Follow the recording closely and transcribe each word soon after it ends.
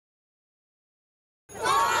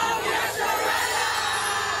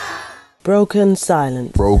Broken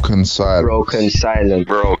silence. Broken silence. Broken silence.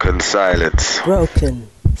 Broken silence. Broken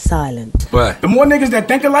silence. Right. The more niggas that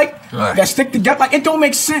think alike, Right. that stick together, like, it don't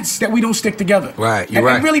make sense that we don't stick together. Right, you're and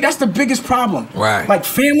right. really, that's the biggest problem. Right. Like,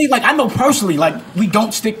 family, like, I know personally, like, we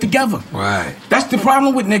don't stick together. Right. That's the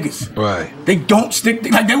problem with niggas. Right. They don't stick,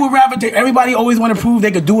 like, they would rather, everybody always want to prove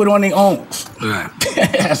they could do it on their own. Right.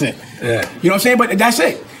 That's it. Yeah. You know what I'm saying? But that's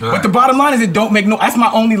it. Right. But the bottom line is it don't make no, that's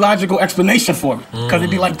my only logical explanation for it. Because it'd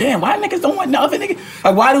be like, damn, why niggas don't want the other niggas?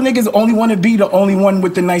 Like, why do niggas only want to be the only one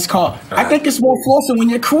with the nice car? Right. I think it's more forcing when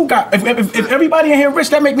your crew got, if everybody in here rich,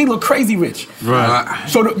 that make me look crazy rich. Right.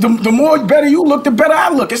 So the more better you look, the better I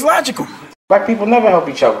look. It's logical. Black people never help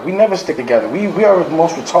each other. We never stick together. We are the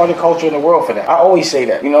most retarded culture in the world for that. I always say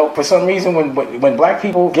that. You know, for some reason, when black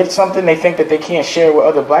people get something, they think that they can't share it with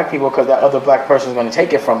other black people because that other black person is going to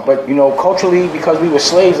take it from. But, you know, culturally, because we were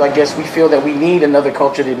slaves, I guess we feel that we need another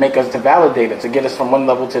culture to make us, to validate us, to get us from one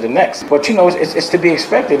level to the next. But, you know, it's to be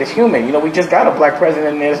expected. It's human. You know, we just got a black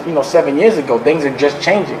president there, you know, 7 years ago. Things are just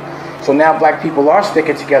changing. So now black people are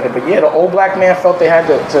sticking together. But yeah, the old black man felt they had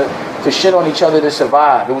to shit on each other to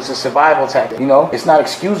survive. It was a survival tactic, you know? It's not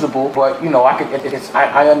excusable, but, you know,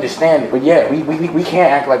 I understand it. But yeah, we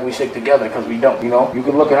can't act like we stick together because we don't, you know? You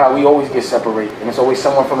can look at how we always get separated. And it's always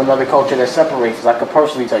someone from another culture that separates us. I can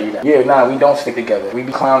personally tell you that. Yeah, nah, we don't stick together. We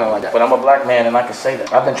be clowning like that. But I'm a black man and I can say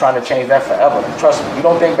that. I've been trying to change that forever. Trust me. You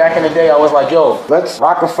don't think back in the day I was like, yo, let's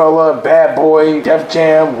Rockefeller, Bad Boy, Def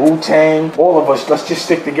Jam, Wu-Tang, all of us, let's just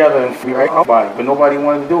stick together and be right about it. But nobody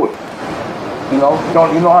wanted to do it. You know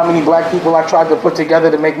how many black people I tried to put together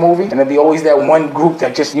to make movies, and there'd be always that one group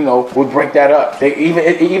that just, you know, would break that up. They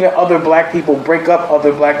even other black people break up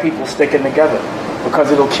other black people sticking together because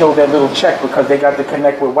it'll kill that little check because they got to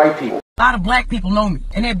connect with white people. A lot of black people know me,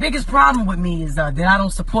 and their biggest problem with me is that I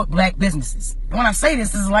don't support black businesses. And when I say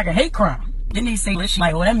this is like a hate crime. Then they say,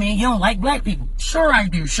 like, well, that means you don't like black people. Sure I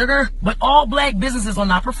do, sugar. But all black businesses are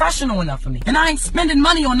not professional enough for me. And I ain't spending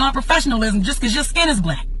money on non-professionalism just because your skin is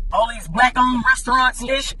black. All these black-owned restaurants and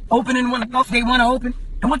ish opening when the fuck they want to open.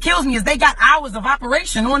 And what kills me is they got hours of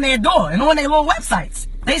operation on their door and on their little websites.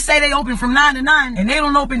 They say they open from 9 to 9 and they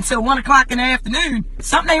don't open till 1 o'clock in the afternoon.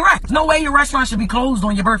 Something ain't right. There's no way your restaurant should be closed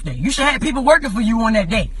on your birthday. You should have people working for you on that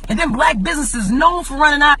day. And then black businesses known for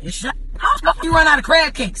running out of shit. How the fuck you run out of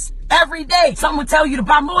crab cakes? Every day, something would tell you to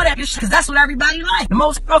buy more of that shit, because that's what everybody likes. The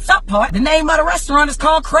most fucked up part, the name of the restaurant is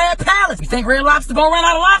called Crab Palace. You think Red Lobster gonna run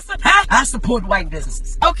out of lobster? Huh? I support white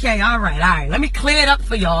businesses. Okay, all right. Let me clear it up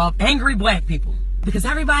for y'all angry black people. Because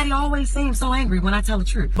everybody always seems so angry when I tell the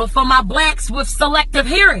truth. But for my blacks with selective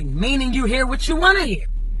hearing, meaning you hear what you want to hear,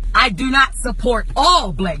 I do not support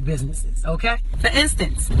all black businesses, okay? For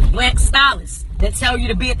instance, black stylists that tell you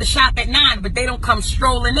to be at the shop at 9, but they don't come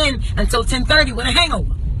strolling in until 10:30 with a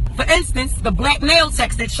hangover. For instance, the black nail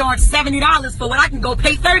techs that charge $70 for what I can go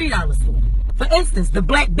pay $30 for. For instance, the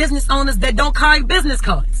black business owners that don't carry business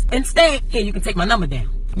cards. Instead, here, you can take my number down.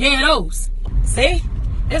 Yeah, those. See?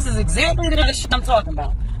 This is exactly the kind of shit I'm talking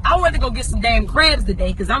about. I went to go get some damn crabs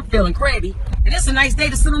today because I'm feeling crabby. And it's a nice day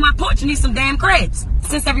to sit on my porch and eat some damn crabs.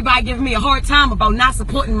 Since everybody giving me a hard time about not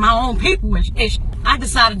supporting my own people and shit, I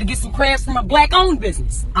decided to get some crabs from a black-owned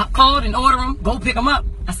business. I called and ordered them, go pick them up.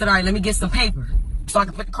 I said, all right, let me get some paper so I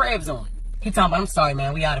can put the crabs on. He talking about, I'm sorry,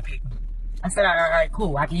 man, we out of paper. I said, all right,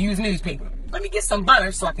 cool, I can use newspaper. Let me get some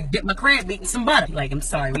butter so I can dip my crab meat in some butter. Like, I'm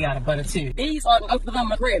sorry, we out of butter too. These are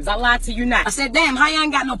my crabs. I lied to you not. I said, damn, how y'all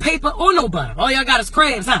ain't got no paper or no butter? All y'all got is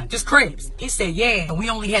crabs, huh? Just crabs. He said, yeah, and we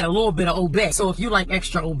only had a little bit of obey. So if you like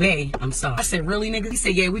extra obey, I'm sorry. I said, really, nigga? He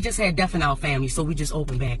said, yeah, we just had death in our family, so we just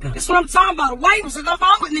opened back up. That's what I'm talking about. The white ones, if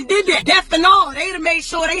I wouldn't have did that, death and all, they'd have made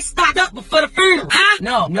sure they stocked up before the funeral. Huh?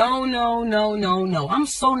 No. I'm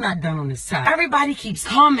so not done on this time. Everybody keeps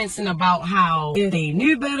commenting about how if they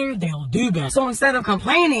knew better, they'll do better. So instead of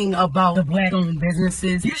complaining about the black-owned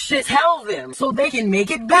businesses, you should tell them so they can make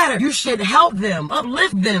it better. You should help them,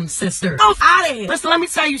 uplift them, sister. Go out of here. Listen, let me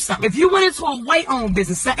tell you something. If you went into a white-owned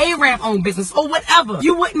business, an Arab-owned business, or whatever,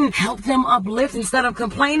 you wouldn't help them uplift instead of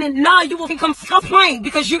complaining. No, you will complain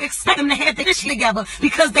because you expect them to have their shit together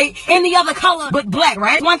because they any other color but black,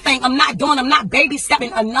 right? One thing I'm not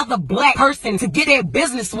babysitting another black person to get their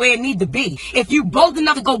business where it need to be. If you bold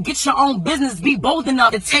enough to go get your own business, be bold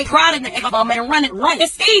enough to take pride in it and run it right.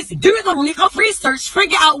 It's easy. Do your little research,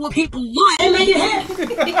 figure out what people want, and make it happen.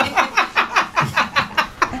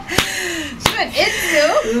 She went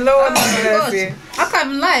into. Lord mercy. I can't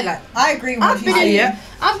even lie. Like, I agree with you.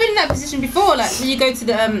 I've been in that position before. Like when you go to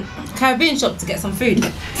the Caribbean shop to get some food.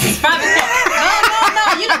 It's 5 o'clock.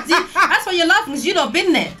 No. That's why you're laughing because you've not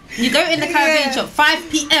been there. You go in the Caribbean shop 5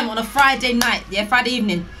 p.m. on a Friday night. Yeah, Friday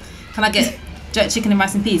evening. Can I get jerk chicken and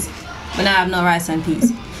rice and peas? But now I have no rice and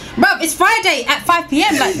peas. Bruv, it's Friday at 5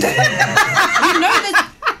 p.m. Like, you know,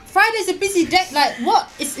 Friday's a busy day. Like,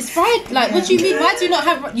 what? It's Friday. Like, what do you mean? Why do you not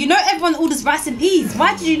have? You know, everyone orders rice and peas.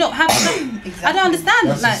 Why did you not have that? Exactly. I don't understand.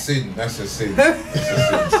 That's a sin.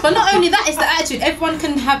 But not only that, it's the attitude. Everyone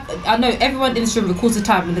can have. I know everyone in this room records the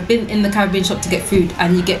time when they've been in the Caribbean shop to get food,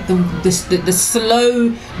 and you get the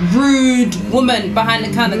slow, rude woman behind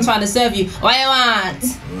the counter trying to serve you. What you want?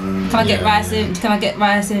 Can I get rice and? Can I get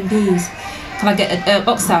rice and peas? Can I get a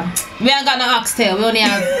oxtail? We ain't got no oxtail. We only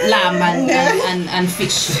have lamb and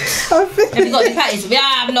fish. Have you got any patties? We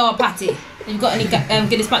have no patty. Have you got any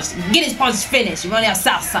Guinness punch? Guinness punch finished. We only have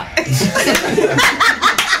salsa.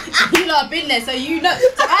 You lot have been there, so you know.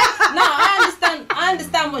 So I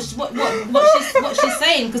understand what she's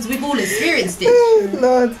saying, because we've all experienced it.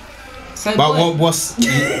 Lord. So but what's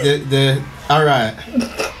the all right?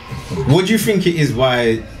 What do you think it is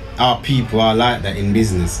why our people are like that in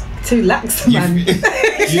business? Too lax, man.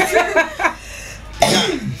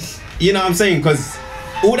 You know what I'm saying? Because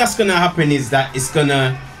all that's gonna happen is that it's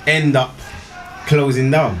gonna end up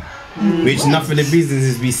closing down, which enough of the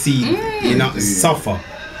businesses we see, suffer.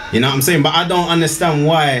 You know what I'm saying? But I don't understand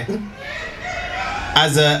why,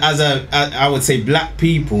 as I would say, black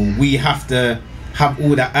people, we have to have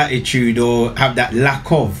all that attitude or have that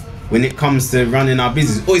lack of when it comes to running our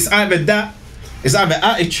business. Or it's either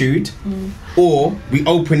attitude, or we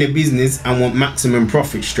open a business and want maximum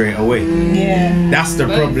profit straight away. That's the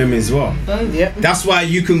problem as well. Yep. That's why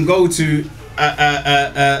you can go to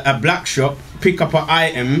a black shop, pick up an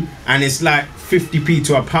item, and it's like 50p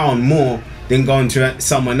to £1 more than going to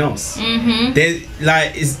someone else. They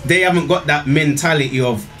haven't got that mentality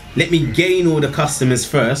of, let me gain all the customers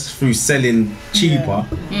first through selling cheaper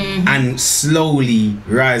and slowly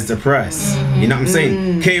rise the price. You know what I'm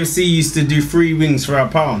saying? KFC used to do 3 wings for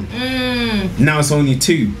 £1. Now it's only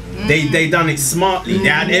 2. They done it smartly. They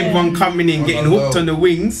had everyone coming in getting hooked on the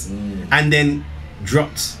wings and then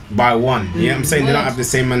dropped by 1. You know what I'm saying? They don't have the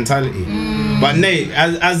same mentality. But Nate,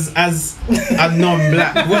 as a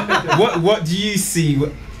non-black, what do you see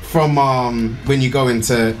from when you go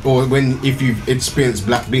into, or if you've experienced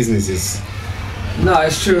black businesses? No,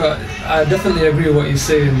 it's true. I definitely agree with what you're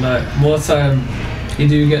saying. Like, more time you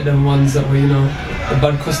do get them ones that were, the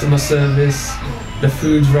bad customer service, the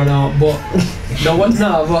food's run out, but the ones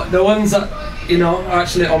that are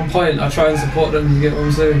actually on point, I try and support them. You get what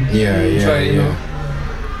I'm saying? Yeah.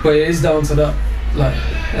 But it is down to that, like,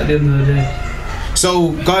 at the end of the day.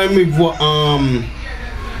 So going with what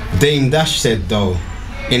Dame Dash said though,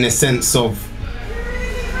 in a sense of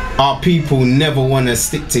our people never want to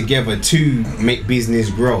stick together to make business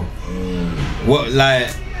grow. What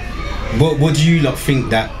do you lot think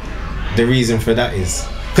that the reason for that is?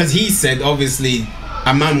 Because he said obviously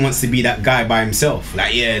a man wants to be that guy by himself,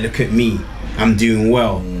 like, yeah, look at me, I'm doing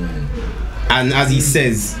well. And as he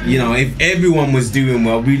says, if everyone was doing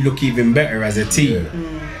well, we'd look even better as a team.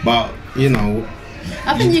 But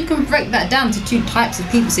I think you can break that down to 2 types of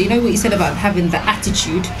people. So you know what you said about having the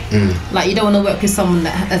attitude, like you don't want to work with someone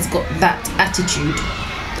that has got that attitude,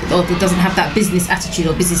 or that doesn't have that business attitude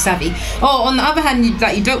or business savvy. Or on the other hand, you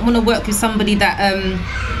don't want to work with somebody that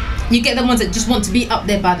you get the ones that just want to be up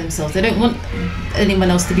there by themselves. They don't want anyone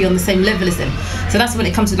else to be on the same level as them. So that's when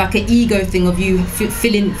it comes to like an ego thing of you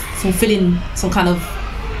fulfilling some kind of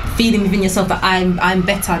feeling within yourself that I'm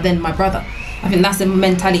better than my brother. I think that's the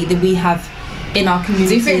mentality that we have in our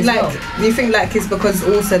community. Do you think it's because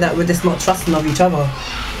also that we're just not trusting of each other?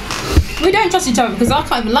 We don't trust each other because I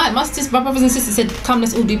can't even lie. My brothers and sisters said, come,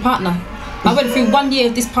 let's all do partner. I went through 1 year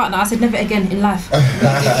of this partner. I said, never again in life will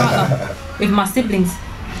I do partner with my siblings.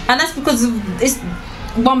 And that's because it's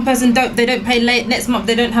one person they don't pay late, next month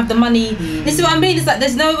they don't have the money. This is what I mean. It's like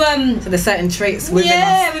there's no so there's certain traits within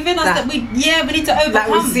us that we need to overcome. That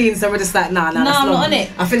we've seen, so we're just like nah, I'm not on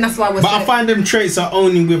it. I think that's why we're. But I find them traits are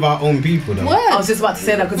only with our own people though. I was just about to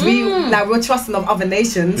say that because we're trusting of other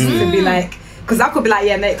nations to be like, because I could be like,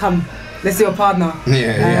 yeah, Nate, come, let's do a partner.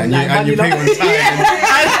 And you pay on time.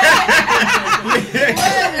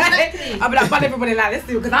 I'll be like, but everybody like, let's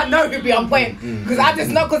do it, because I know who'd be on point. Because I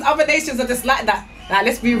just know, because other nations are just like that. Like,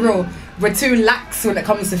 let's be real, we're too lax when it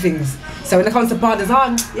comes to things. So when it comes to partners,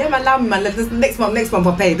 yeah man, allow me man, next month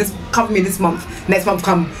I'll pay. This cover me this month, next month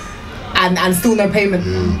come, and still no payment.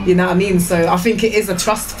 You know what I mean? So I think it is a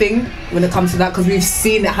trust thing when it comes to that, because we've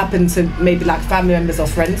seen it happen to maybe like family members or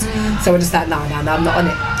friends. So we're just like, nah, I'm not on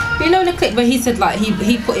it. You know the clip where he said like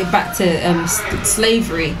he put it back to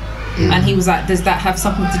slavery. And he was like, does that have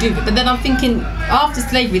something to do with it? But then I'm thinking, after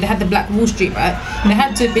slavery, they had the Black Wall Street, right? They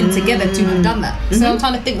had to have been together to have done that. So I'm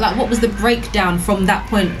trying to think, like, what was the breakdown from that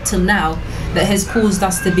point till now that has caused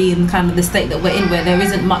us to be in kind of the state that we're in, where there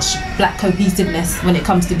isn't much black cohesiveness when it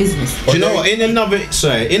comes to business? Do you know what? In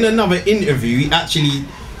another interview, actually,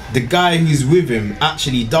 the guy who's with him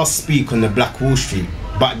actually does speak on the Black Wall Street.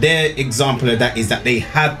 But their example of that is that they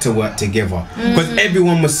had to work together because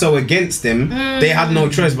everyone was so against them. They had no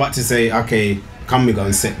choice but to say, okay, come we go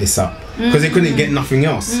and set this up, because they couldn't get nothing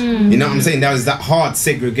else. You know what I'm saying? There was that hard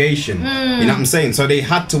segregation. You know what I'm saying? So they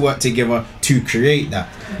had to work together to create that.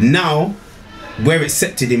 Now we're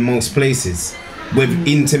accepted in most places. We've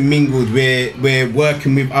intermingled. We're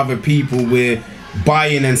working with other people. We're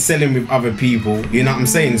buying and selling with other people. You know what I'm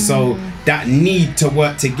saying? So that need to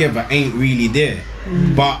work together ain't really there.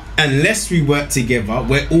 But unless we work together,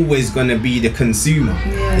 we're always gonna be the consumer.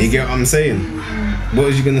 You get what I'm saying? What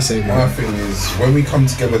was you gonna say, bro? My thing is, when we come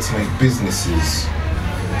together to make businesses,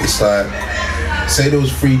 it's like, say there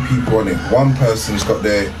was 3 people on it. One person's got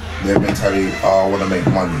their mentality, I want to make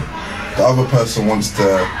money. The other person wants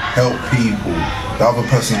to help people. The other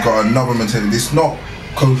person's got another mentality. It's not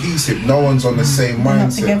cohesive. No one's on the same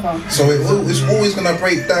mindset. So it's always gonna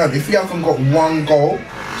break down. If you haven't got one goal,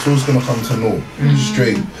 it's always gonna come to naught,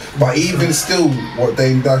 straight. But even still, what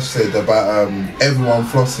Dame Dash said about everyone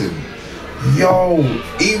flossing, yo,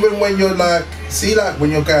 even when you're like, see, like when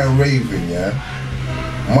you're going raving, yeah,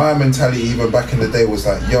 my mentality even back in the day was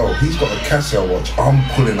like, yo, he's got a Casio watch, I'm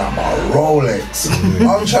pulling out my Rolex.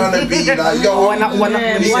 I'm trying to be like, yo, you know what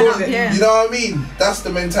I mean? That's the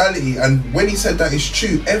mentality. And when he said that, it's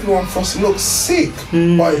true. Everyone flossing looks sick,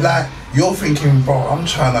 but like, you're thinking, bro, I'm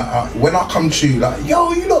trying to, when I come to you, like,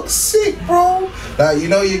 yo, you look sick, bro. Like, you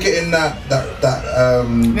know, you're getting that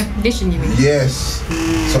recognition, you mean? Yes.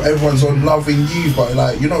 So everyone's on loving you, but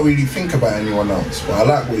like, you don't really think about anyone else. But I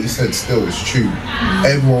like what he said still, it's true.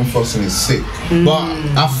 Everyone flossing is sick. But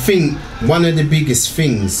I think one of the biggest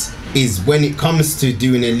things is when it comes to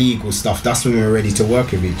doing illegal stuff, that's when we're ready to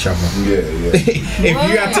work with each other. Yeah. If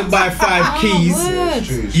you had to buy 5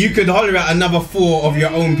 keys, you could holler at another 4 of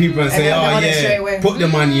your own people and say, oh yeah, put the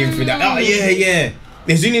money in for that. Oh yeah.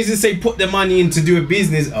 As soon as you say put the money in to do a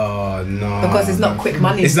business, oh no. Because it's not quick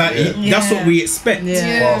money. It's like, that's what we expect.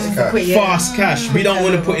 Fast cash. We don't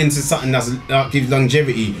want to put into something that gives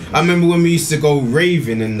longevity. I remember when we used to go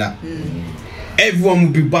raving and that. Everyone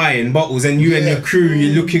would be buying bottles and you and your crew,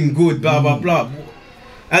 you're looking good, blah blah blah.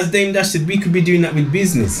 As Dame Dash said, we could be doing that with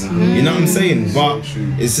business. You know what I'm saying? But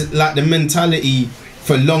it's like the mentality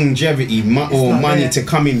for longevity or money to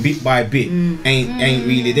come in bit by bit ain't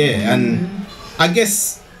really there. And I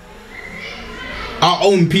guess our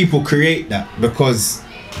own people create that because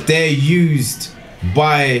they're used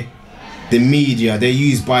by the media, they're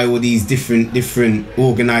used by all these different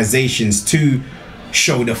organizations to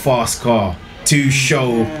show the fast car, to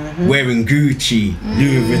show wearing Gucci,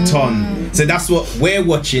 Louis Vuitton. So that's what we're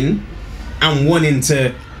watching and wanting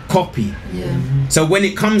to copy. So when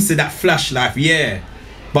it comes to that flash life,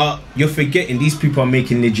 but you're forgetting these people are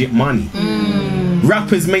making legit money.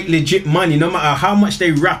 Rappers make legit money, no matter how much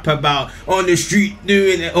they rap about on the street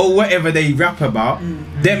doing it or whatever they rap about.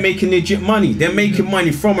 They're making legit money. They're making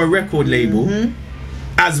money from a record label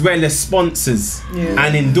as well as sponsors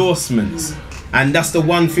and endorsements. And that's the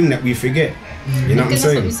one thing that we forget. You know what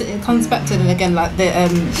I'm saying? It comes back to, then again, like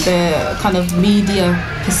the kind of media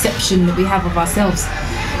perception that we have of ourselves.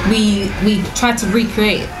 We try to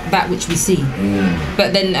recreate that which we see,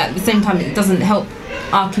 but then at the same time it doesn't help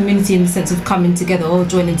our community in the sense of coming together or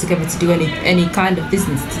joining together to do any kind of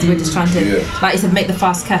business. We're just trying to, like you said, make the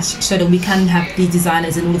fast cash so that we can have these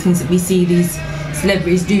designers and all the things that we see these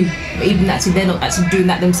celebrities do, but even actually they're not actually doing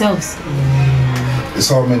that themselves.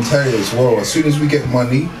 It's our mentality as well. As soon as we get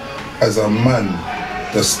money, as a man,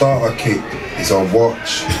 the starter kit is a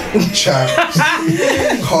watch, chaps,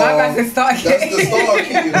 car. That's the starter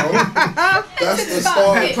kit, you know. That's the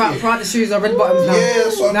starter kit. Prada shoes are red bottoms now. Yeah,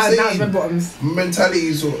 that's what I'm saying. Now it's red bottoms. Mentality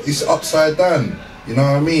is upside down. You know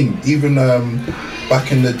what I mean? Even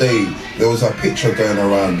back in the day, there was a picture going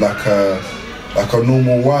around like a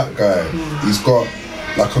normal white guy. He's got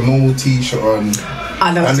like a normal t-shirt on.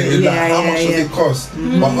 I know. And how much does it cost?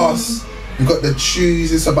 But us, we got the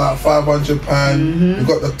shoes. It's about £500. We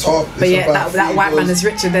got the top. But that white man is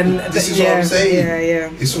richer than. This is what I'm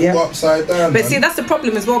saying. It's all upside down. But see, that's the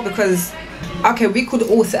problem as well, because we could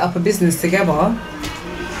all set up a business together,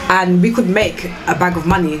 and we could make a bag of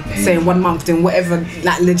money, say in 1 month, doing whatever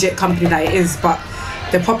like legit company that it is. But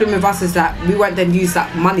the problem with us is that we won't then use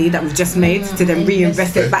that money that we've just made to then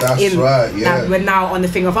reinvest it back That's in. right, yeah. Like, we're now on the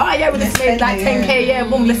thing of, we just made like 10k, yeah,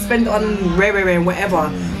 boom, let's spend it on rare and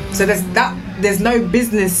whatever. So there's no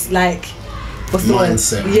business like what's the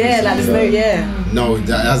mindset. word? Yeah, like there's no,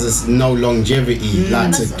 that has no longevity,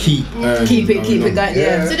 like to keep it going.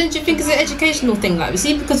 Yeah. So don't you think it's an educational thing? Like, we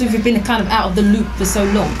see, because we've been kind of out of the loop for so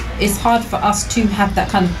long, it's hard for us to have that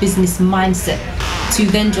kind of business mindset to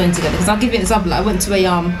then join together. Because I'll give you an example. I went to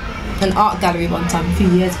an art gallery one time a few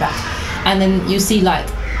years back, and then you see like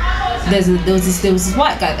there was this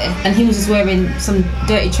white guy there, and he was just wearing some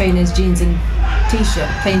dirty trainers, jeans, and t-shirt,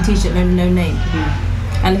 plain t-shirt, no name.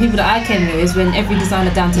 And the people that I came with is when every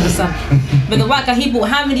designer down to the sun. But the white guy, he bought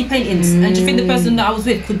how many paintings? And do you think the person that I was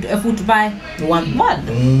with could afford to buy one?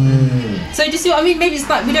 So do you see what I mean? Maybe it's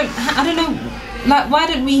like I don't know, like, why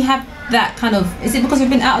don't we have that kind of, is it because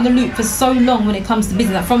we've been out of the loop for so long when it comes to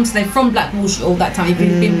business? Like from Black Wall Street all that time, we've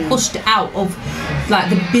been pushed out of like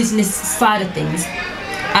the business side of things.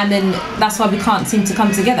 And then that's why we can't seem to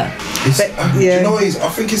come together. Do you know what it is? I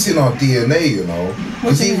think it's in our DNA, you know.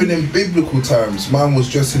 Because even in biblical times, man was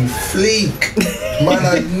just in fleek. Man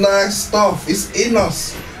had nice stuff. It's in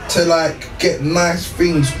us to like get nice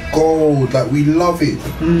things, gold. Like, we love it.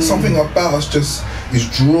 Something about us just is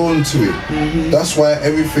drawn to it. That's why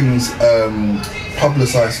everything's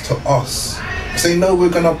publicized to us. They know we're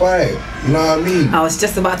gonna buy it. You know what I mean? I was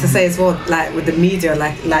just about to say as well, like with the media,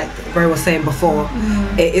 like Ray was saying before,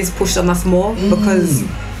 it is pushed on us more because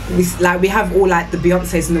we have all like the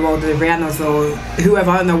Beyoncés in the world, the Rihannas or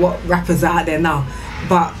whoever. I don't know what rappers are out there now,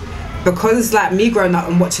 but because like me growing up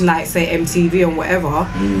and watching like say MTV and whatever,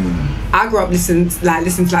 I grew up listening to like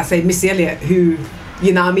say Missy Elliott, who,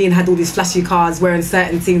 you know what I mean, had all these flashy cars, wearing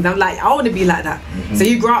certain things. I'm like, I want to be like that. So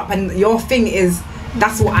you grow up and your thing is,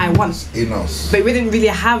 that's what I want. In us. But we didn't really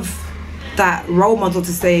have that role model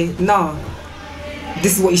to say, no,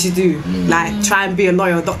 this is what you should do. Like, try and be a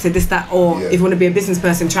lawyer, doctor, this, that, or if you want to be a business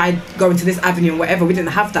person, try go into this avenue and whatever. We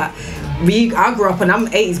didn't have that. I grew up and I'm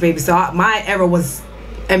 80s baby, so my era was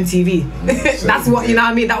MTV. That's what, you know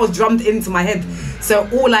what I mean? That was drummed into my head. So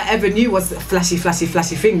all I ever knew was flashy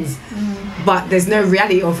things. But there's no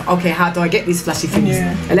reality of, okay, how do I get these flashy things?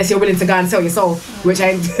 Unless you're willing to go and sell your soul, which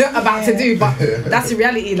I ain't about to do. But that's the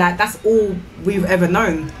reality. Like, that's all we've ever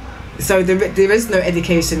known. So there is no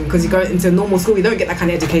education, because you go into normal school, you don't get that kind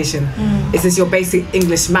of education. It's just your basic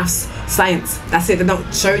English, maths, science. That's it. They're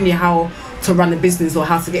not showing you how to run a business or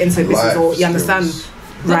how to get into a business, or you understand.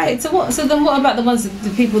 Right. Okay, so then what about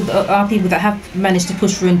the people that have managed to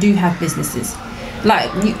push through and do have businesses?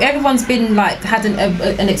 Like, everyone's been like had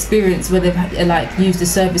an experience where they've like used a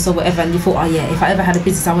service or whatever, and you thought, if I ever had a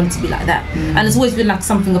business, I want it to be like that. And it's always been like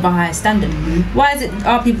something of a higher standard. Why is it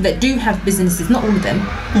our people that do have businesses, not all of them,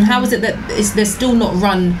 how is it that they're still not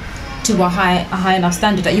run to a high enough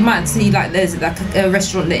standard? That you might see like there's like a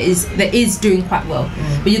restaurant that is doing quite well,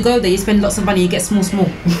 but you go there, you spend lots of money, you get small.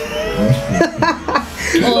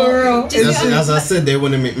 As I said, they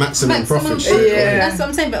want to make maximum profit. That's what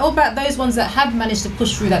I'm saying. But all about those ones that have managed to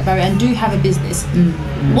push through that barrier and do have a business,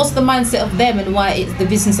 what's the mindset of them, and why the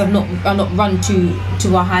business are not run to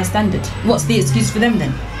a high standard? What's the excuse for them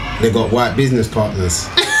then? They got white business partners.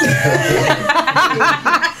 I'm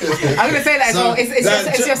gonna say that as well.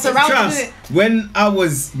 It's your surroundings. When I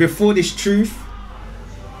was before this truth,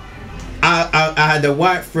 I had a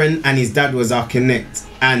white friend and his dad was our connect,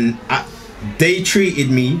 and they treated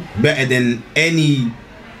me better than any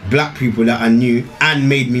black people that I knew, and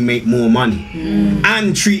made me make more money,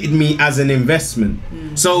 and treated me as an investment.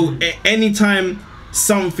 So anytime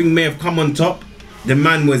something may have come on top, the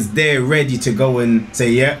man was there ready to go and say,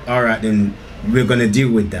 yeah, all right, then we're gonna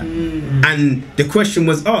deal with that. And the question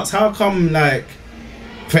was asked, how come like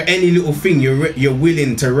for any little thing you're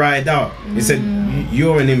willing to ride out? He said,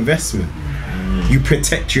 you're an investment. You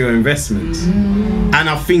protect your investments. And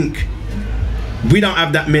I think we don't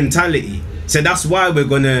have that mentality. So that's why we're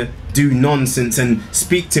gonna do nonsense and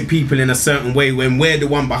speak to people in a certain way when we're the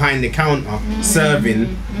one behind the counter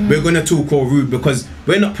serving. We're gonna talk all rude because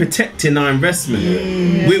we're not protecting our investment.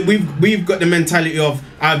 We've got the mentality of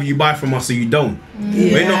either you buy from us or you don't.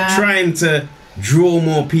 We're not trying to draw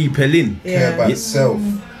more people in. Care about yourself.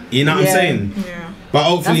 You know what I'm saying? But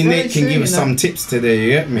hopefully Nate can give us some tips today, you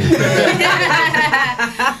get me?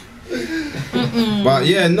 But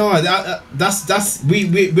yeah, no, that's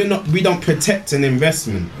we don't protect an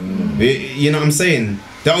investment. You know what I'm saying?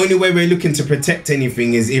 The only way we're looking to protect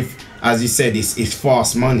anything is if, as you said, it's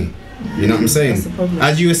fast money. You know what I'm saying?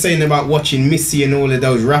 As you were saying about watching Missy and all of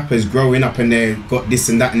those rappers growing up and they got this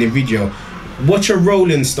and that in the video. Watch a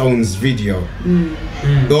Rolling Stones video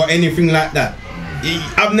or anything like that.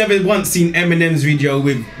 I've never once seen Eminem's video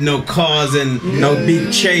with no cars and no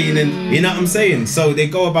big chain, and you know what I'm saying. So they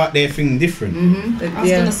go about their thing different. I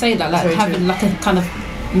was gonna say that, like having like a kind of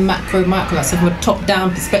micro, like so from a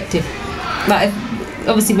top-down perspective. Like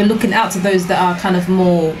obviously we're looking out to those that are kind of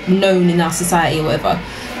more known in our society or whatever.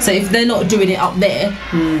 So if they're not doing it up there,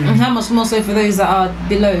 and how much more so for those that are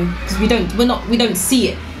below? Because we don't see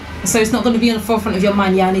it. So it's not going to be on the forefront of your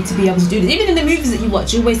mind. Yeah, I need to be able to do this. Even in the movies that you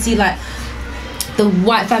watch, you always see like the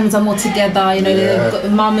white families are more together. You know, they've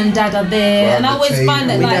got mum and dad are there, Well, and I always find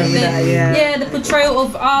that like the the portrayal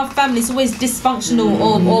of our family is always dysfunctional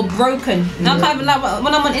or broken. And I'm kind of like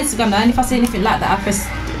when I'm on Instagram now, and if I see anything like that, I press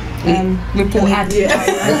report ad.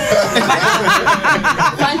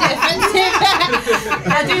 Find it offensive.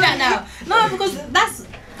 I do that now. No, because that's.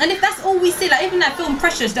 And if that's all we see, like even that film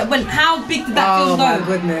Precious, that went, how big did that film go? Oh my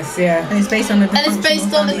goodness, yeah. And it's based on the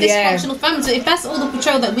dysfunctional family. So if that's all the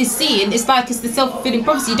portrayal that we're seeing, it's like it's the self-fulfilling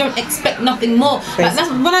prophecy. You don't expect nothing more. Like that's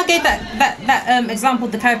when I gave that example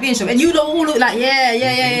of the Caribbean show, and you all look like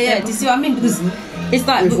yeah. Do you see what I mean? Because it's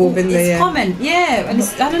like it's common, and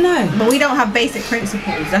it's, I don't know. But we don't have basic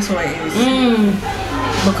principles. That's what it is.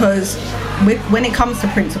 Because when it comes to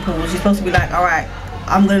principles, you're supposed to be like, all right,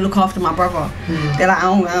 I'm gonna look after my brother. They're like,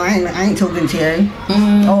 I ain't talking to you,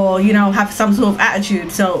 or you know, have some sort of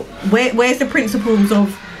attitude. So where's the principles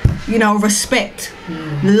of, you know, respect,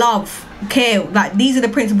 love, care? Like these are the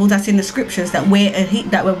principles that's in the scriptures that we're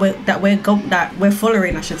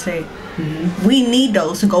following, I should say. We need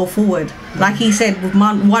those to go forward. Like he said, with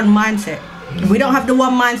one mindset. If we don't have the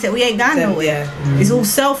one mindset, we ain't going nowhere. It's all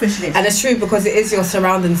selfishness. And it's true because it is your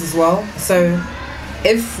surroundings as well. So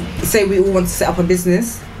if say we all want to set up a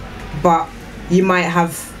business, but you might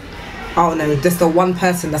have, I don't know, just the one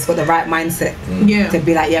person that's got the right mindset to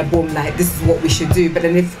be like, yeah, boom, like this is what we should do. But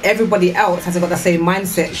then if everybody else hasn't got the same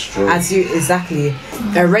mindset as you,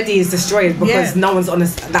 already is destroyed because no one's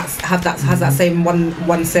honest has that same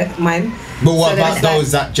one set mind. But what about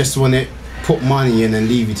those that just want to put money in and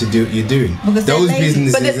leave you to do what you're doing? Because those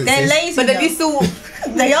businesses, but they're lazy. But then you still,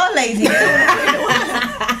 they are lazy.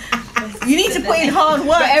 You need to put in hard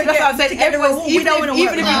work. But everyone's, even if you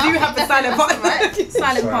do have the silent partner,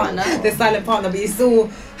 the silent partner, but you still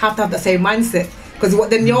have to have the same mindset. Because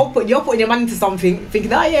then you're putting your money into something,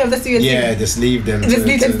 thinking, oh yeah, let's do your thing. Just leave them.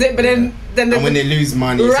 But then and when they lose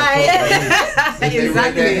money, they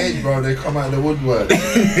wreck their head, bro. They come out of the woodwork.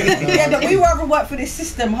 But we rather work for the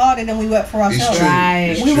system harder than we work for ourselves.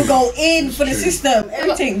 We will go in for the system,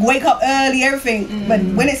 everything, wake up early, everything. But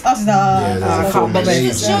when it's us,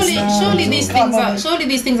 surely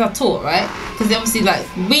these things are taught, right? Because obviously, like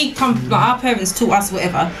we come, like our parents taught us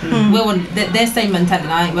whatever. We're on their same mentality.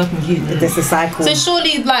 I ain't working with you. There's a cycle. So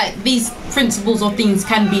surely, like these principles or things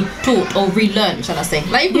can be taught or relearned, shall I say?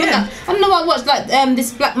 Like I don't know. I watched like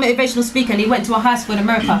this black motivational speaker, and he went to a high school in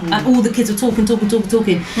America, and all the kids were talking,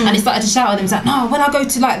 and he started to shout at them. He's like, no, when I go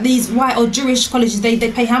to like these white or Jewish colleges, they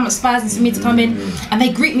pay how much thousands for me to come in, and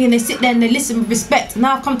they greet me and they sit there and they listen with respect.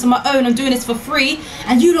 Now I've come to my own. I'm doing this for free,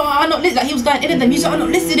 and you are not listening. Like he was going in at them. You are not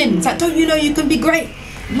listening. It's like, don't you know you can be great?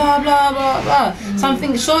 Blah blah blah blah. So I'm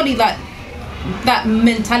thinking surely like that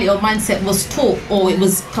mentality or mindset was taught, or it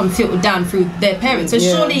was filtered down through their parents. So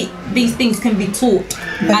surely these things can be taught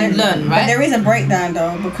and learned, right? But there is a breakdown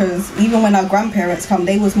though, because even when our grandparents come,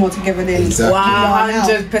 they was more together than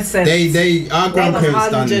 100%. Our grandparents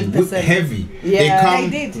done heavy.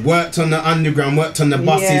 They worked on the underground, worked on the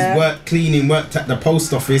buses, worked cleaning, worked at the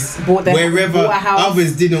post office, wherever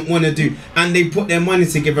others didn't want to do, and they put their money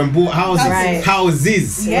together and bought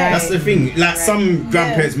houses. That's the thing. Like some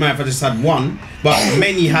grandparents might have just had one, but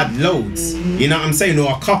many had loads. You know what I'm saying,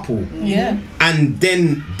 or a couple. And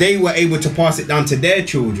then they were able to pass it down to their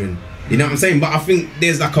children. You know what I'm saying? But I think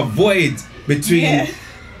there's like a void between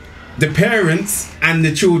the parents and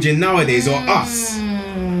the children nowadays, or us.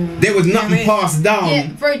 There was nothing passed down.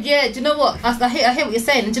 Yeah, bro. Yeah. Do you know what? I hear what you're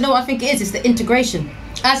saying. And do you know what I think it is? It's the integration.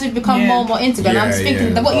 As we've become more and more integrated, I'm just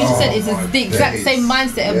thinking that what you just said is the exact same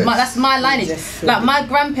mindset of that's my lineage. Like my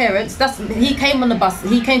grandparents, he came on the bus.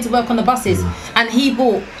 He came to work on the buses, and he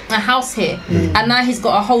bought a house here, and now he's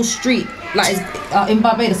got a whole street. Like in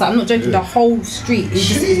Barbados, like, I'm not joking. The whole street,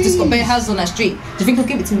 he's just got bare houses on that street. Do you think he'll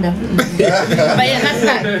give it to me now? But yeah, that's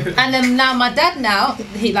that. And then now my dad,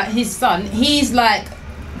 his son, he's like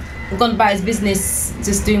gone by his business,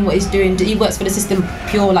 just doing what he's doing. He works for the system,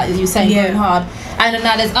 pure, like you were saying, going hard. And then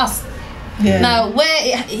now there's us. Now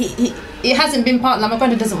where it hasn't been part. Like my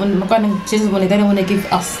granddad doesn't want. My granddad, she doesn't want it. They don't want to give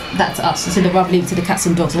us that to us. So they'd rather leave it to the cats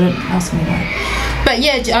and dogs. I don't ask me why. But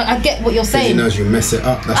yeah, I get what you're saying. He knows you mess it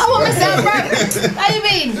up. That's I won't mess it up, right? What do you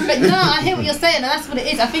mean? But no, I hear what you're saying, and that's what it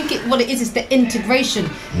is. I think what it is the integration.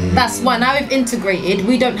 That's why now we've integrated.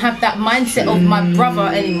 We don't have that mindset of my brother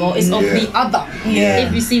anymore. It's of the other. Yeah.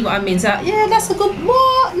 If you see what I mean. So yeah, that's a good.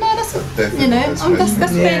 What? No, that's Definitely, you know.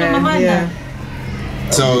 That's playing on my mind now.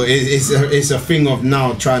 So it's a thing of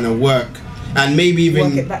now trying to work and maybe even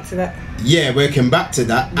work it back to that. Yeah, working back to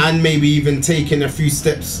that, and maybe even taking a few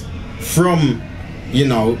steps from, you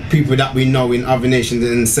know, people that we know in other nations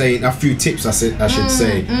and saying a few tips. I should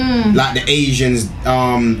say, like the Asians,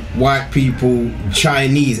 white people,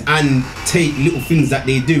 Chinese, and take little things that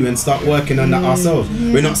they do and start working on that ourselves.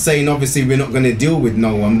 We're not saying obviously we're not going to deal with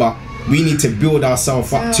no one, but we need to build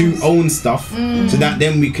ourselves up to own stuff so that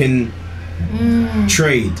then we can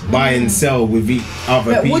trade, buy and sell with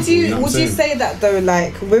other but people. Would you say that though,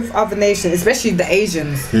 like with other nations, especially the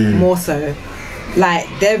Asians more so, like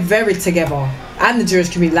they're very together, and the Jewish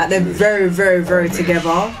community, like they're very, very, very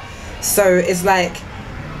together. So it's like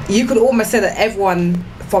you could almost say that everyone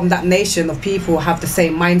from that nation of people have the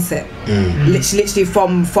same mindset, literally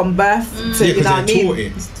from birth to, you know what I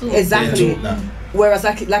mean? Exactly. Whereas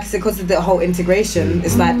like I said, because of the whole integration,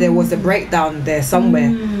 it's like there was a breakdown there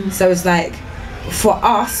somewhere. So it's like for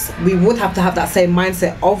us, we would have to have that same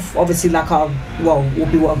mindset of obviously like our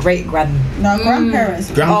would be what a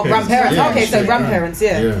grandparents. Grandparents. Yeah, okay, so grandparents,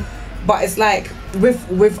 yeah. But it's like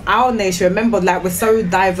with our nation, remember, like we're so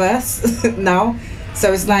diverse now.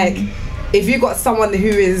 So it's like if you got someone who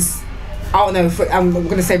is, I don't know, I'm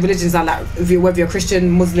gonna say religions are like whether you're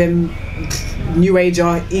Christian, Muslim, New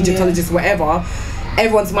Ager, Egyptologist, whatever,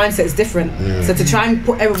 everyone's mindset is different. So to try and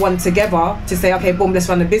put everyone together to say, okay, boom, let's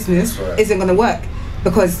run a business, isn't going to work,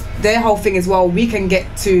 because their whole thing is, well, we can get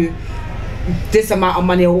to this amount of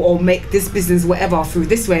money or make this business whatever through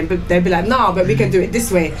this way, but they'll be like, no, but we can do it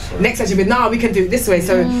this way. Next time you'll be, no, we can do it this way.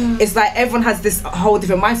 So it's like everyone has this whole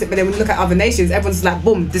different mindset, but then when you look at other nations, everyone's like,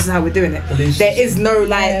 boom, this is how we're doing it. There is no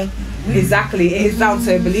like exactly, it is down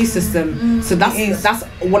to a belief system. So that's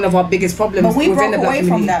one of our biggest problems. But we within broke the away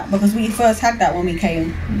from that because we first had that when we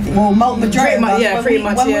came. Well, majority of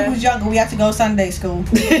us, when we was younger, we had to go Sunday school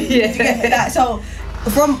to get that. So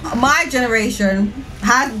from my generation,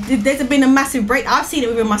 there's been a massive break. I've seen it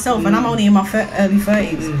within myself, and I'm only in my early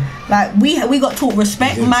 30s. Like we got taught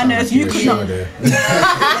respect, manners. You could not. I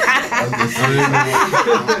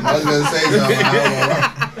was gonna say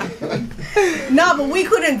something. No, but we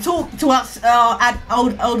couldn't talk to us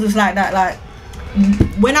elders like that. Like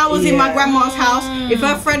when I was in my grandma's house, if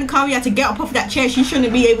her friend come, you had to get up off that chair. She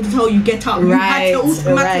shouldn't be able to tell you get up. You had to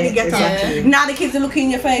automatically get up. Now the kids are looking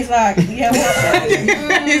in your face like, yeah,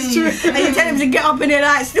 what? It's true. And you tell them to get up, and they're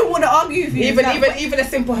like, still want to argue with you. Even a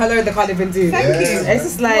simple hello they can't even do. Thank you. It's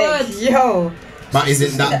just like, yo. But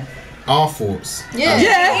isn't that our faults? Yeah,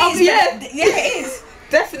 it is.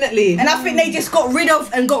 Definitely. And I think they just got rid of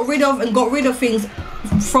things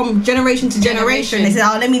from generation to generation. They said,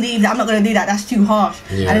 oh, let me leave that, I'm not going to do that, that's too harsh.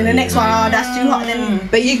 And then the next one, oh, that's too harsh.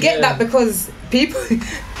 But you get that because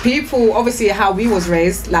people obviously how we was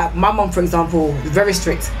raised, like my mum for example, very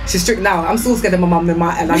strict. She's strict now. I'm still scared of my mum and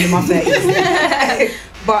I'm in my 30s.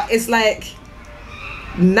 But it's like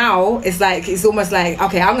now it's almost like,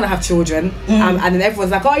 okay, I'm gonna have children, and then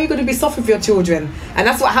everyone's like, oh, you're gonna be soft with your children, and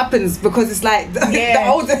that's what happens because it's like the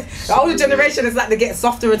older generation is like they get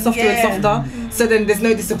softer and softer and softer. So then there's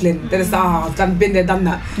no discipline. Then it's like, oh, I've been there, done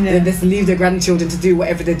that. And then just leave their grandchildren to do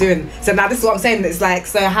whatever they're doing. So now this is what I'm saying. It's like,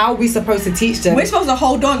 so how are we supposed to teach them? We're supposed to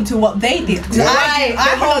hold on to what they did. We're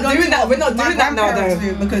not doing that now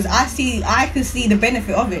though, because I can see the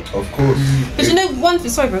benefit of it. Of course. But you know one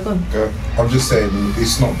thing. Sorry, bro. Go on. I'm just saying,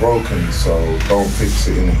 it's not broken, so don't fix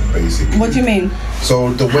it, innit, basically. What do you mean?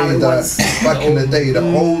 So the way that back in the day, the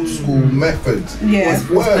old school method was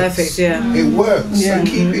perfect, it works, so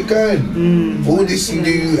keep it going. All this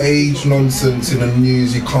new age nonsense in the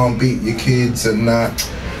news, you can't beat your kids and that,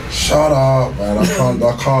 shut up, man. I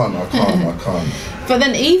can't. But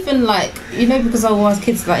then even like, you know, because our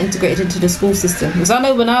kids like integrated into the school system. Because I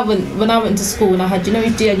know when I went to school and I had, you know,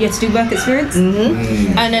 you had to do work experience,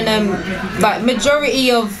 and then like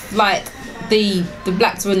majority of like the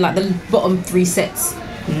blacks were in like the bottom 3 sets,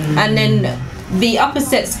 and then the upper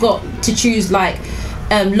sets got to choose like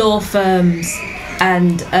law firms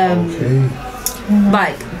and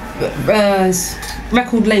like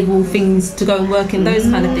record label things to go and work in, those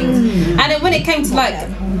kind of things. And then when it came to like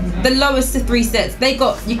the lowest of 3 sets,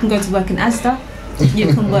 you can go to work in Asda,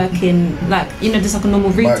 You can work in just like a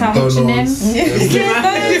normal retail H&M.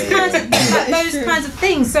 Those kinds of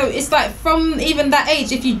things. So it's like from even that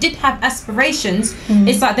age, if you did have aspirations,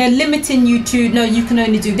 it's like they're limiting you to no, you can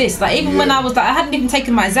only do this. Like even when I was like, I hadn't even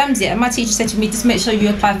taken my exams yet, and my teacher said to me, just make sure you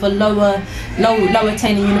apply for lower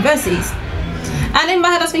attaining universities. And in my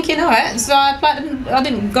head I was thinking, alright, so I applied. I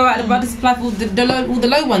didn't go out of I just applied for all the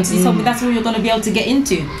low ones. He told me that's all you're going to be able to get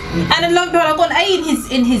into. And then lo and behold, I got an A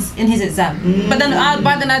in his exam. But then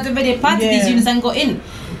by then I'd already applied to these units and got in.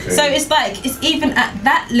 Okay. So it's like it's even at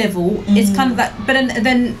that level. It's kind of that. But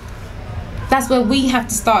then that's where we have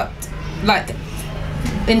to start like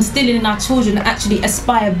instilling in our children actually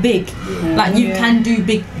aspire big. Like you can do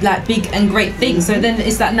big and great things. So then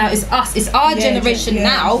it's like now it's us, it's our generation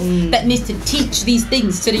now that needs to teach these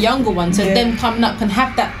things to the younger ones, so them coming up can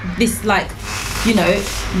have this like, you know,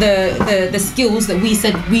 the skills that we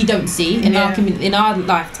said we don't see in our community, in our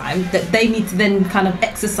lifetime, that they need to then kind of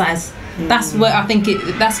exercise. That's where I think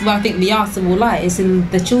the answer will lie, is in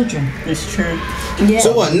the children. It's true. Yeah.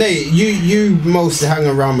 So what, Nate? You mostly hang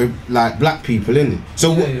around with like black people, innit?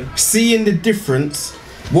 So seeing the difference,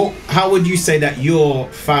 how would you say that your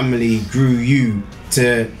family grew you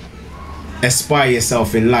to aspire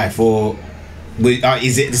yourself in life, or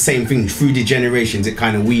is it the same thing through the generations? It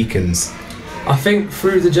kind of weakens. I think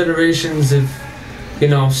through the generations of, you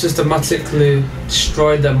know, systematically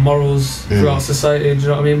destroyed their morals throughout society, do you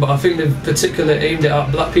know what I mean? But I think they've particularly aimed it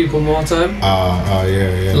at black people more time.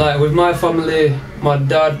 Yeah. Like with my family, my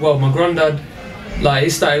granddad, like he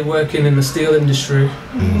started working in the steel industry,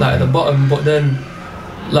 like at the bottom, but then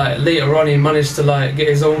like later on he managed to like get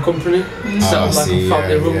his own company, set up like a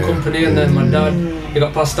family-run company, and then my dad, it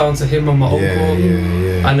got passed down to him and my uncle,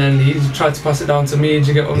 and then he tried to pass it down to me, do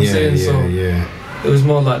you get what I'm saying? It was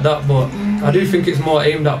more like that, but I do think it's more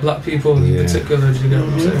aimed at black people in particular, do you get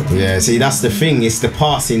what I'm saying? Yeah, see, that's the thing, it's the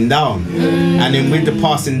passing down. And then with the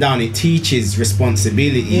passing down, it teaches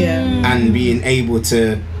responsibility and being able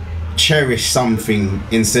to cherish something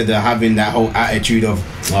instead of having that whole attitude of,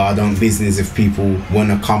 I don't business if people want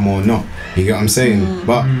to come or not. You get what I'm saying?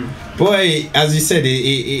 But boy, as you said,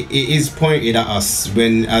 it is pointed at us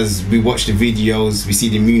as we watch the videos, we see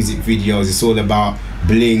the music videos. It's all about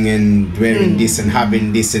bling and wearing this and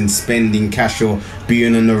having this and spending cash or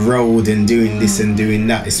being on the road and doing this and doing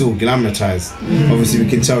that. It's all glamorized. Obviously, we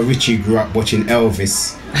can tell Richie grew up watching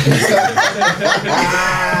Elvis.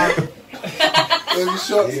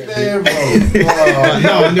 Shots there, bro.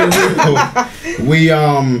 No,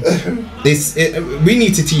 we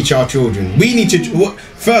need to teach our children. We need to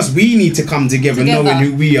first. We need to come together. Knowing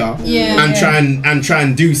who we are, and try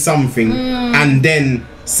and do something, and then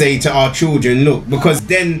say to our children, look, because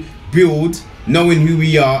then build knowing who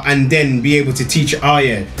we are, and then be able to teach.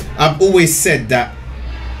 I've always said that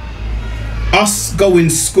us going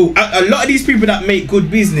school, a lot of these people that make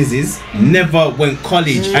good businesses never went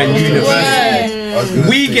college and university.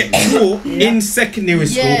 We get taught in secondary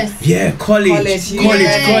school, college, uni,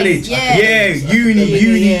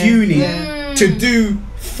 to do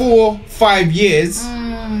 4-5 years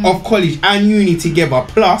of college and uni together,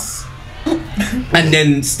 plus and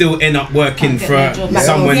then still end up working for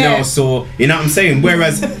someone else, or you know what I'm saying.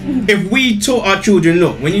 Whereas if we taught our children,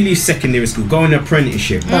 look, when you leave secondary school, go on an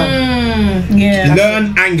apprenticeship,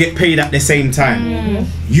 learn and get paid at the same time,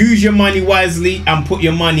 use your money wisely and put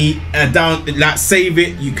your money down, like save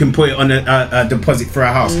it, you can put it on a deposit for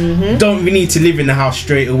a house. Don't need to live in the house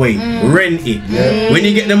straight away, rent it. When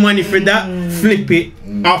you get the money for that, flip it.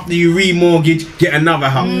 After you remortgage, get another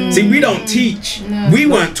house. See, we don't teach. We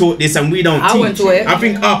weren't taught this, and we don't teach. I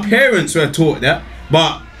think our parents were taught that,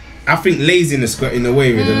 but I think laziness got in the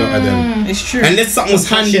way with a lot of them. It's true. Unless something was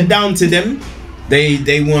handed down to them,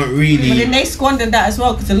 they weren't really. But then they squandered that as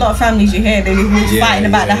well, because a lot of families you hear, they're fighting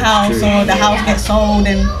about the house, or the house gets sold,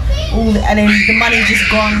 and and then the money's just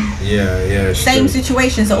gone. Same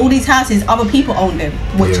situation. So all these houses, other people own them,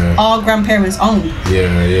 which our grandparents owned.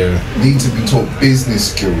 Need to be taught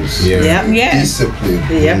business skills. Discipline.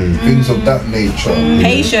 Things of that nature.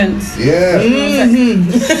 Patience.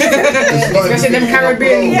 Especially them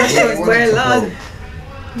Caribbean restaurants where love.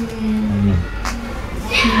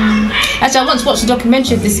 Actually, I once watched a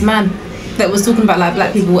documentary of this man that was talking about like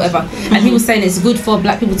black people, whatever, and he was saying it's good for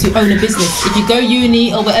black people to own a business. If you go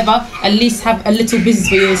uni or whatever, at least have a little business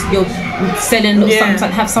where you're selling or something,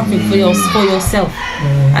 have something for yourself,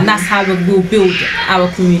 and that's how we'll build our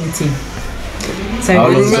community. So I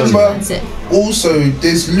remember also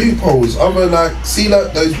there's loopholes. Other like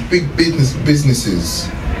those big businesses,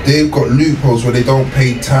 they've got loopholes where they don't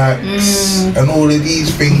pay tax and all of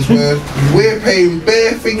these things where we're paying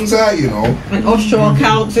bare things out, you know. And offshore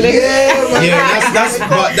accounts. Yeah, man. Yeah,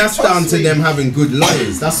 but that's down to them having good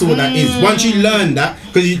lawyers. That's all that is. Once you learn that,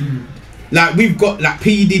 because you, like, we've got like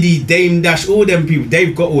P Diddy, Dame Dash, all them people,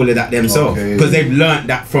 they've got all of that themselves because they've learned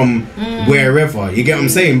that from wherever. You get what I'm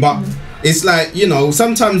saying? But it's like, you know,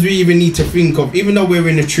 sometimes we even need to think of, even though we're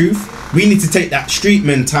in the truth, we need to take that street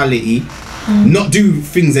mentality. Not do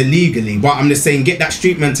things illegally, but I'm just saying, get that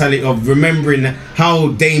street mentality of remembering how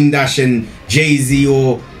Dame Dash and Jay-Z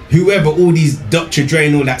or whoever, all these Dr. Dre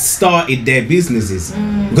and all that started their businesses.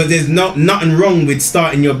 Because there's nothing wrong with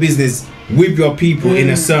starting your business with your people in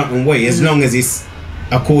a certain way, as long as it's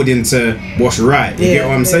according to what's right. You get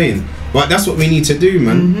what I'm saying? But that's what we need to do,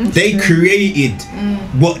 man. They created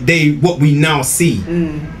what we now see.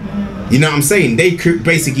 You know what I'm saying? They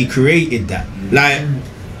basically created that. Like,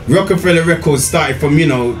 Rockefeller Records started from, you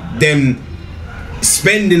know, them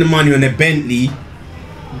spending the money on a Bentley,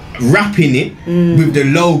 wrapping it with the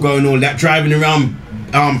logo and all that, driving around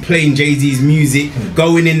playing Jay-Z's music,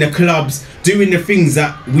 going in the clubs, doing the things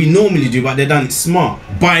that we normally do, but they done it smart,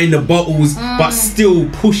 buying the bottles but still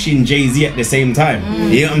pushing Jay-Z at the same time.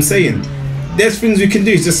 You know what I'm saying? There's things we can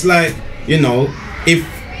do. It's just like, you know, if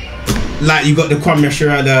like you got the Kwame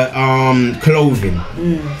Sharada clothing,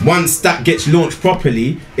 once that gets launched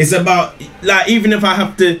properly, it's about, like, even if I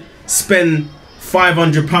have to spend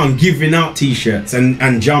 £500 giving out t-shirts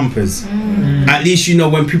and jumpers, at least, you know,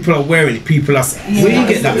 when people are wearing it, people are where do you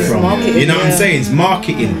get that from? You know what I'm saying? It's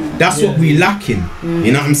marketing. That's what we lacking.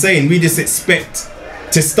 You know what I'm saying? We just expect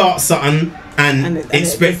to start something and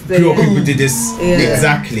expect pure people to do this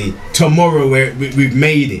exactly tomorrow where we've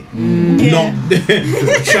made it. Not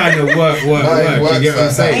trying to work. You get what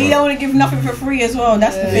I'm saying? And you don't want to give nothing for free as well.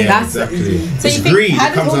 That's the thing. Exactly. So you think, greed.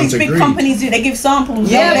 how do all these big companies do? They give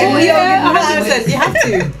samples. Yeah, 100%. You have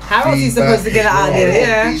to. How else are you supposed to get it out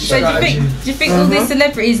there? So do you think all these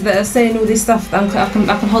celebrities that are saying all this stuff, I can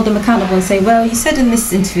hold them accountable and say, well, you said in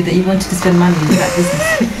this interview that you wanted to spend money in that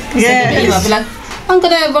business. I'll be like,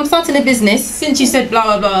 I'm starting a business. Since you said blah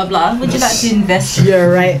blah blah blah, would you like to invest?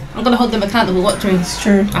 You're right. I'm gonna hold them accountable. It's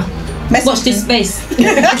true. Watch this space.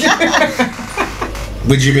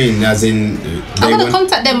 What do you mean? As in, I'm gonna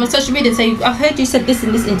contact them on social media and say, I've heard you said this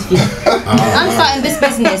in this interview. I'm starting this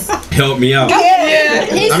business. Help me out.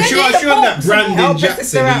 I'm sure that Brandon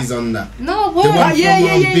Jackson, he's on that. No, what? The one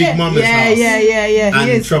from Big Mama's house. Yeah.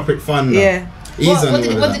 And Tropic Thunder. Yeah. He's on all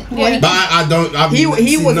that. But I don't.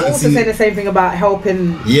 He was also saying the same thing about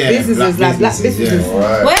helping businesses, black businesses.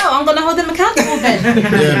 Right. Well, I'm gonna hold them accountable then.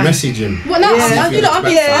 Yeah, message him. Well, no,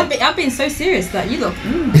 I've been so serious that you look.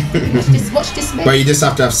 Watch this. But you just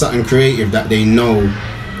have to have something creative that they know.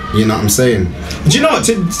 You know what I'm saying? Do you know what?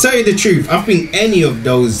 To tell you the truth, I think any of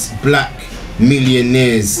those black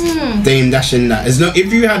millionaires, Dame Dash and that,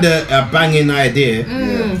 if you had a banging idea,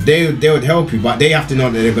 they would help you, but they have to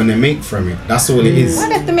know that they're gonna make from it. That's all it is. Why do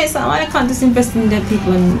they have to make something? Why they can't just invest in their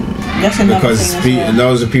people? Because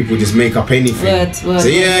loads of people just make up anything. So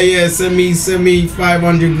yeah, send me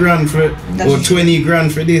 500 grand for or 20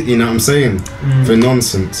 grand for this. You know what I'm saying? For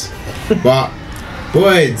nonsense. But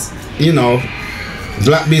boys, you know,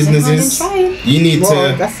 black businesses, you need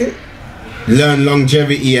to. That's it. Learn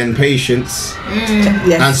longevity and patience,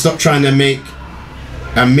 and stop trying to make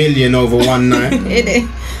 $1 million over one night.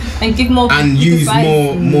 And give more and use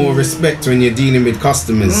more respect when you're dealing with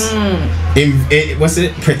customers.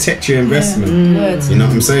 Protect your investment. You know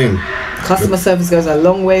what I'm saying? Customer service goes a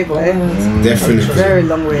long way, boy. Definitely. Very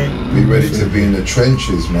long way. Be ready to be in the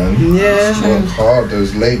trenches, man. Yeah. Just work hard,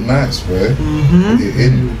 those late nights, boy. Put it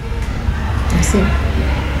in. That's it.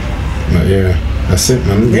 But yeah, that's it,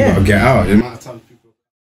 man. We gotta get out.